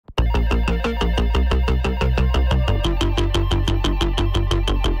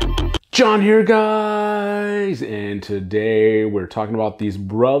John here, guys, and today we're talking about these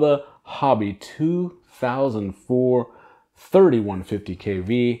Brother Hobby 2004 3150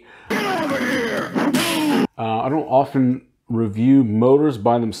 kV. Get over here! I don't often review motors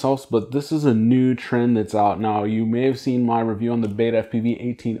by themselves, but this is a new trend that's out now. You may have seen my review on the Beta FPV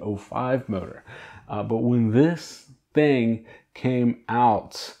 1805 motor, but when this thing came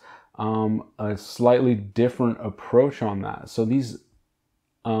out, a slightly different approach on that. So these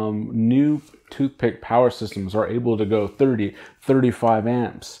new toothpick power systems are able to go 35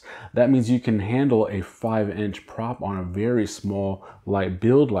 amps. That means you can handle a 5-inch prop on a very small light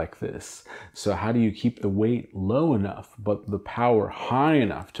build like this. So how do you keep the weight low enough but the power high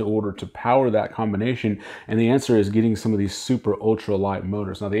enough to order to power that combination? And the answer is getting some of these super ultra light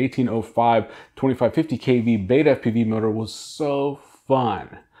motors. Now the 1805 2550 kV Beta FPV motor was so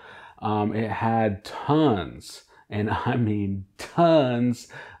fun. It had tons, and I mean tons,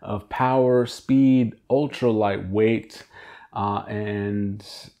 of power, speed, ultra lightweight, and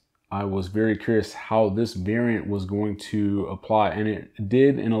I was very curious how this variant was going to apply, and it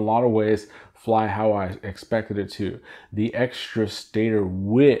did in a lot of ways fly how I expected it to. The extra stator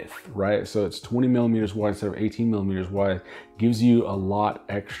width, right? So it's 20 millimeters wide instead of 18 millimeters wide, gives you a lot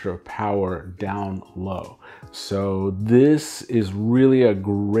extra power down low. So this is really a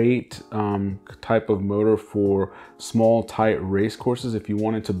great type of motor for small, tight race courses. If you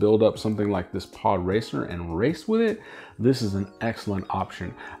wanted to build up something like this pod racer and race with it, this is an excellent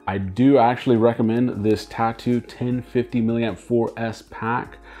option. I do actually recommend this Tattoo 1050 milliamp 4S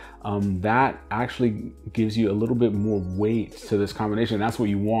pack. That actually gives you a little bit more weight to this combination. That's what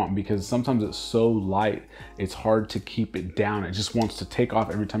you want, because sometimes it's so light, it's hard to keep it down. It just wants to take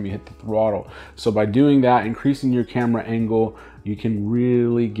off every time you hit the throttle. So by doing that, increasing your camera angle, you can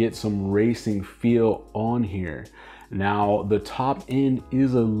really get some racing feel on here. Now the top end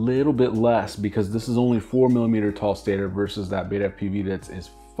is a little bit less because this is only 4 millimeter tall stator versus that Beta FPV that is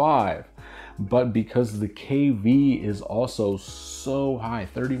 5. But because the kV is also so high,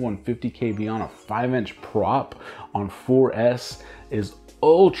 3150 kV on a 5-inch prop on 4S is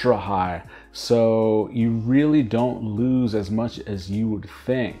ultra high. So you really don't lose as much as you would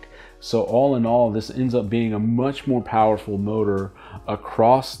think. So all in all, this ends up being a much more powerful motor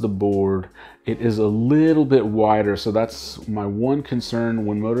across the board. It is a little bit wider, so that's my one concern.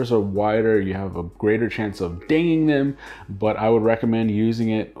 When motors are wider, you have a greater chance of dinging them, but I would recommend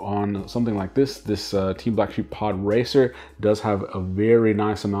using it on something like this. This Team Black Sheep Pod Racer does have a very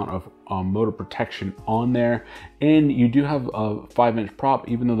nice amount of motor protection on there, and you do have a 5-inch prop,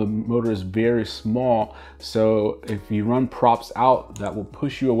 even though the motor is very small. So if you run props out, that will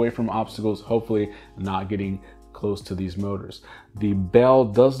push you away from obstacles, hopefully not getting close to these motors. The bell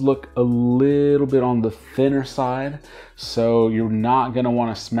does look a little bit on the thinner side, so you're not going to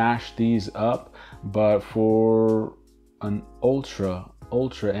want to smash these up, but for an ultra,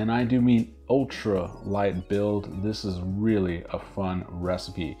 and I do mean ultra light build, this is really a fun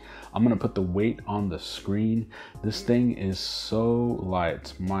recipe. I'm going to put the weight on the screen. This thing is so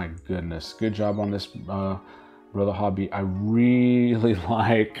light, my goodness. Good job on this, Brother Hobby. I really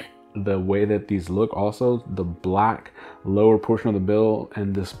like the way that these look. Also the black lower portion of the bill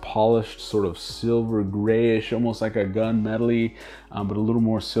and this polished sort of silver grayish, almost like a gun metally, but a little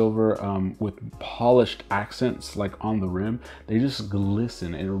more silver, with polished accents like on the rim. They just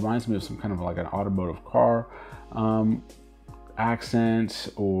glisten. It reminds me of some kind of like an automotive car accent,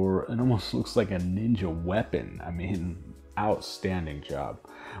 or it almost looks like a ninja weapon. I mean, outstanding job.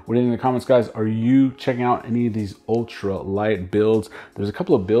 What do you think in the comments, guys? Are you checking out any of these ultra light builds? There's a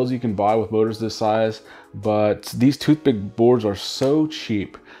couple of builds you can buy with motors this size, but these toothpick boards are so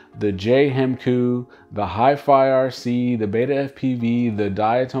cheap. The J Hemku, the Hi-Fi RC, the Beta FPV, the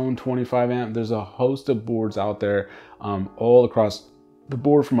Diatone 25 amp. There's a host of boards out there, all across the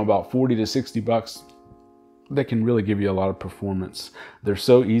board, from about 40 to 60 bucks. That can really give you a lot of performance. They're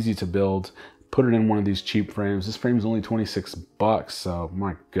so easy to build. Put it in one of these cheap frames. This frame is only 26 bucks, so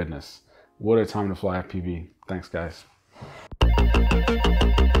my goodness, what a time to fly FPV. Thanks, guys.